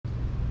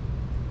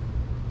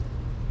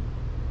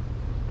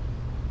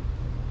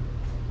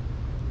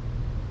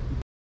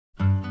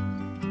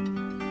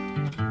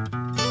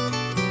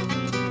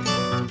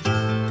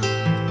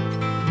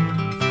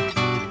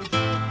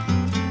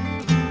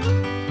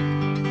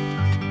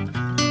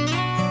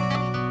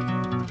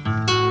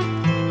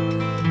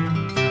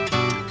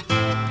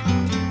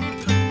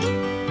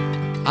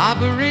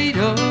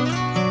Operator,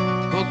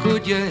 or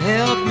could you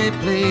help me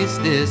place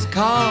this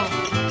call?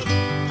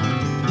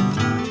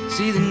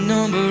 See, the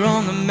number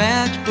on the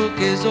matchbook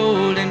is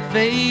old and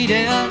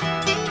faded.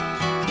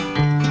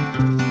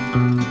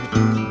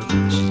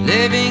 She's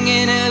living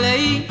in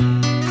LA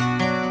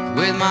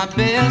with my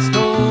best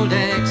old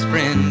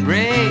ex-friend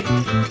Ray.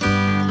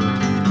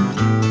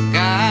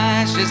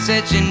 Gosh, she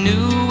said she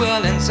knew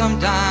well and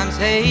sometimes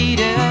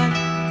hated.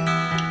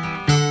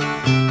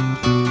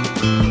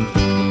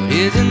 But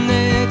isn't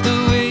that the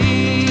way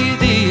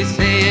they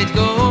say it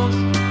goes?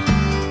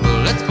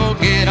 Well, let's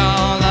forget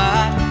all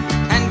that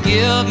and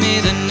give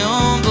me the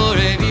number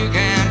if you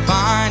can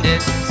find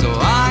it, so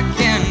I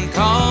can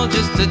call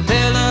just to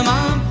tell them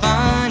I'm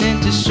fine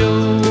and to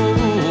show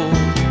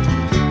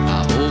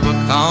I've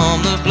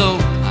overcome the blow.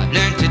 I've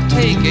learned to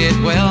take it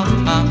well.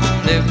 I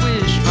only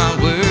wish my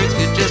words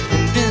could just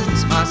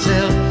convince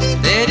myself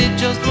that it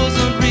just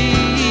wasn't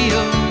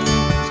real,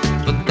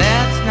 but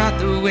that's not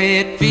the way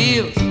it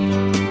feels.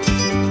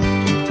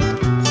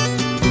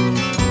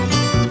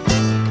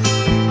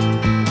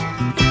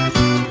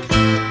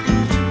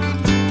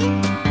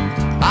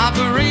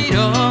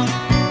 Operator,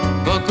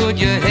 or could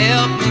you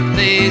help me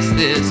place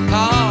this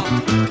call?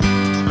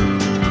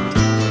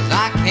 'Cause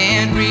I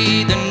can't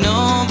read the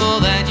number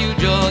that you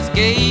just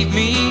gave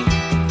me.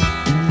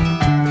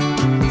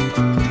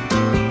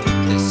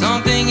 There's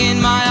something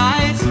in my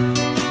eyes,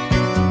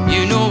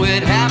 you know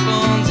it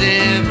happens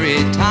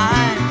every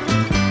time.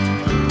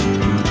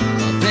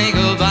 I think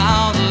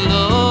about the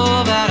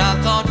love that I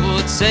thought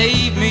would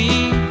save me.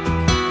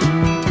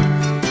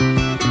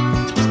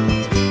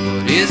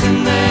 But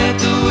isn't that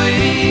the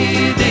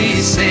way they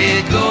say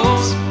it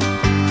goes?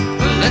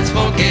 Well, let's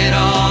forget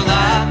all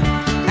that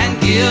and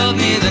give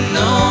me the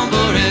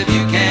number if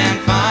you can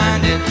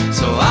find it,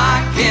 so I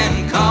can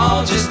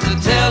call just to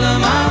tell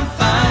them I'm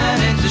fine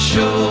and to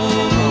show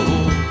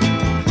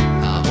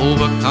I've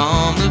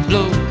overcome the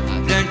blow.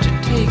 I've learned to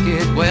take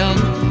it well.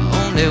 I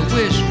only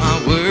wish my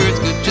words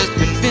could just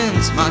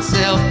convince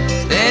myself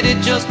that it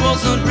just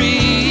wasn't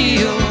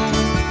real,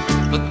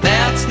 but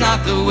that's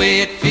not the way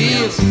it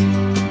feels.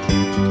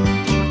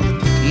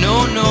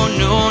 No, no,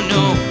 no,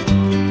 no,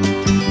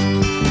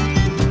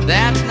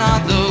 that's not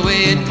the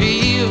way it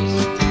feels.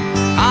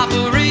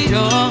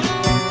 Operator,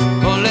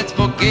 well, let's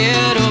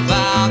forget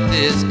about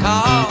this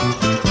call.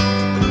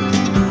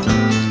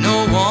 There's no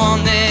one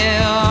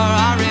there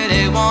I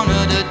really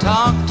wanted to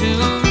talk to.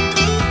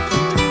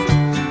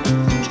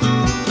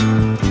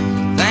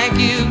 Thank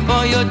you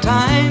for your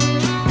time.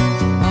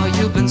 Oh,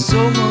 you've been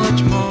so much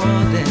more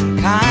than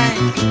kind.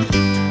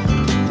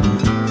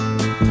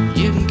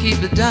 You can keep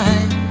the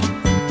dime.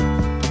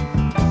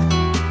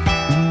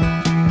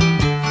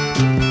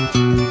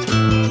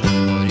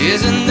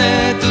 Isn't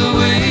that the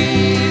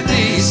way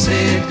they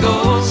say it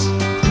goes?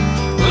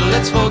 Well,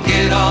 let's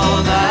forget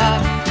all that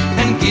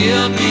and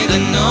give me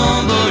the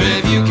number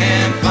if you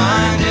can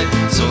find it,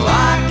 so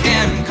I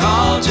can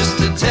call just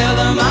to tell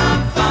them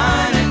I'm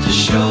fine and to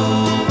show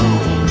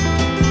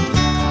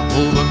I've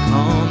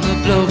overcome the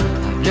blow.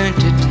 I've learned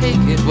to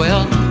take it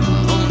well. I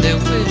only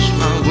wish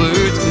my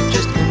words could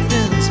just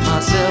convince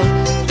myself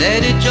that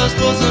it just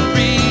wasn't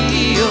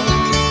real,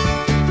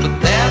 but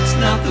that's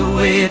not the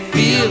way it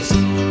feels.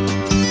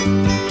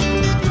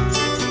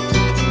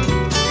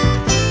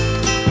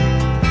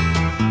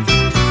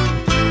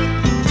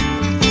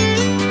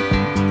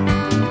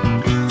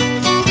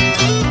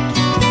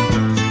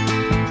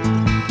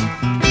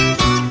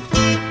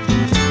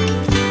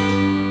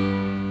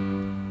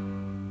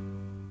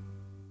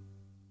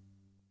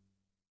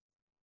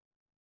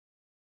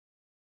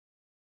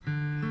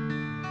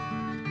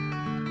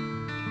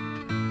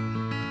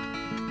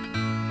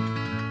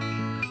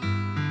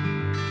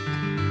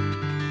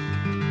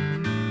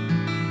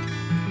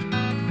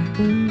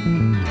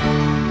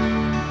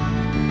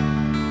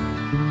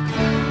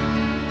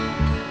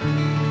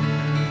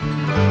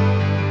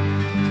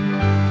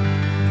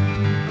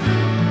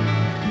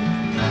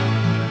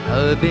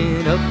 I've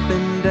been up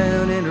and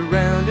down and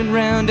around and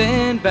round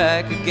and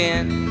back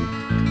again.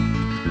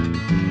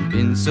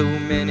 Been so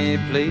many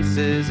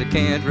places I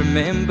can't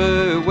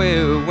remember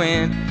where or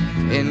when.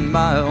 And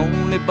my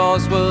only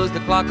boss was the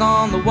clock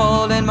on the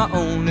wall, and my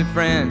only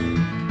friend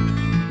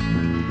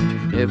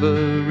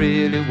never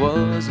really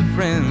was a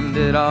friend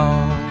at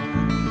all.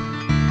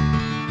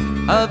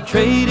 I've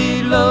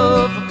traded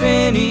love for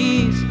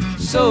pennies,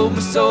 sold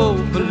my soul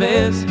for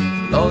less,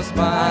 lost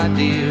my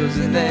ideals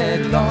in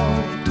that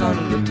long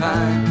tunnel of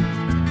time.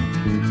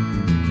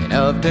 And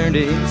I've turned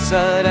it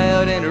inside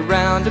out and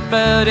around,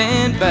 about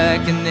and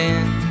back, and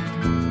then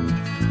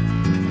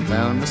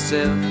found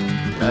myself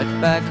right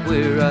back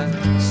where I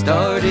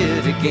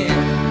started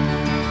again.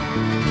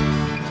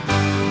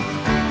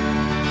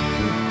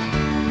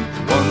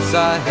 Once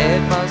I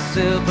had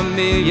myself a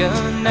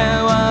million,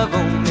 now I've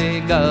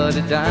only got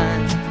a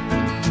dime.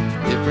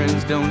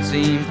 Difference don't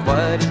seem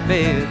quite as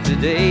bad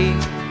today.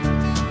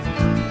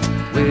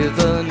 With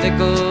a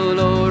nickel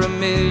or a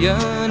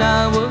million,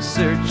 I was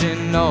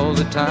searching all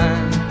the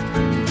time.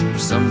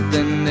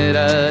 something that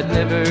I'd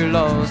never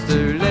lost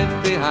or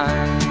left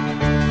behind.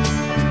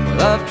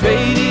 Well, I've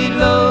traded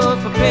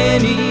love for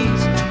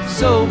pennies,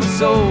 sold my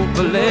soul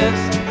for less,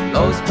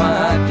 lost my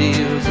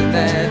ideals in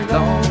that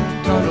long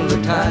tunnel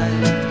of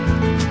time.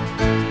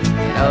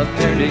 And I've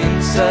turned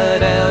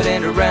inside out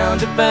and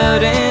around,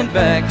 about and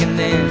back, and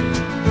then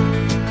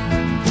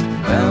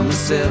found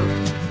myself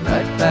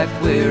right back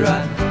where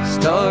I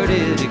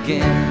started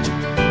again.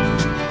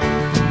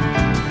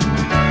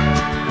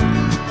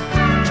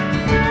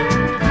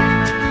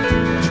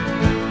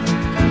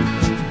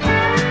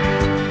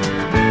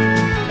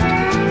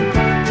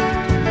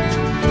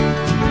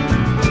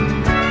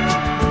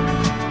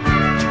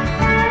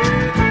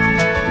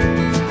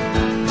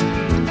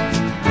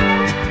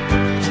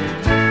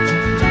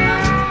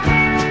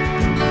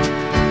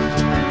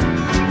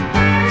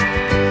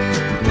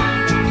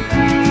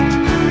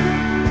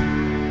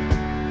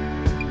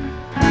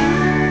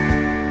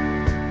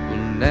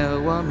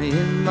 I'm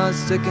in my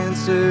second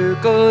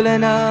circle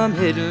and I'm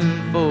heading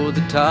for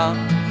the top.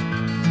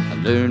 I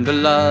learned a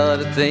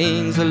lot of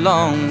things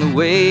along the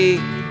way.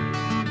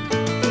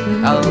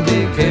 I'll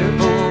be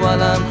careful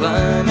while I'm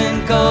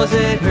climbing, 'cause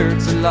it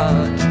hurts a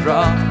lot to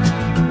drop.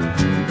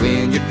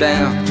 When you're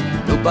down,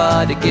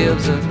 nobody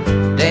gives a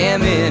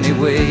damn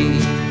anyway.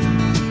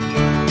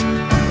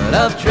 But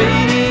I've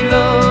traded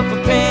love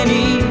for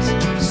pennies,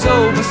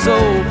 sold my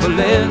soul for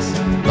less,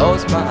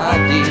 lost my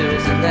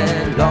ideals in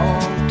that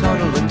long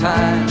tunnel of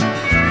time.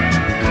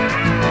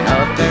 And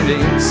I've turned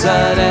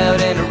inside out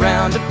and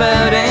around,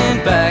 about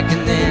and back,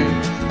 and then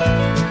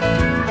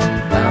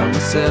found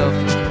myself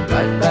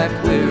right back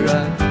where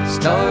I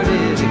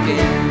started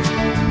again.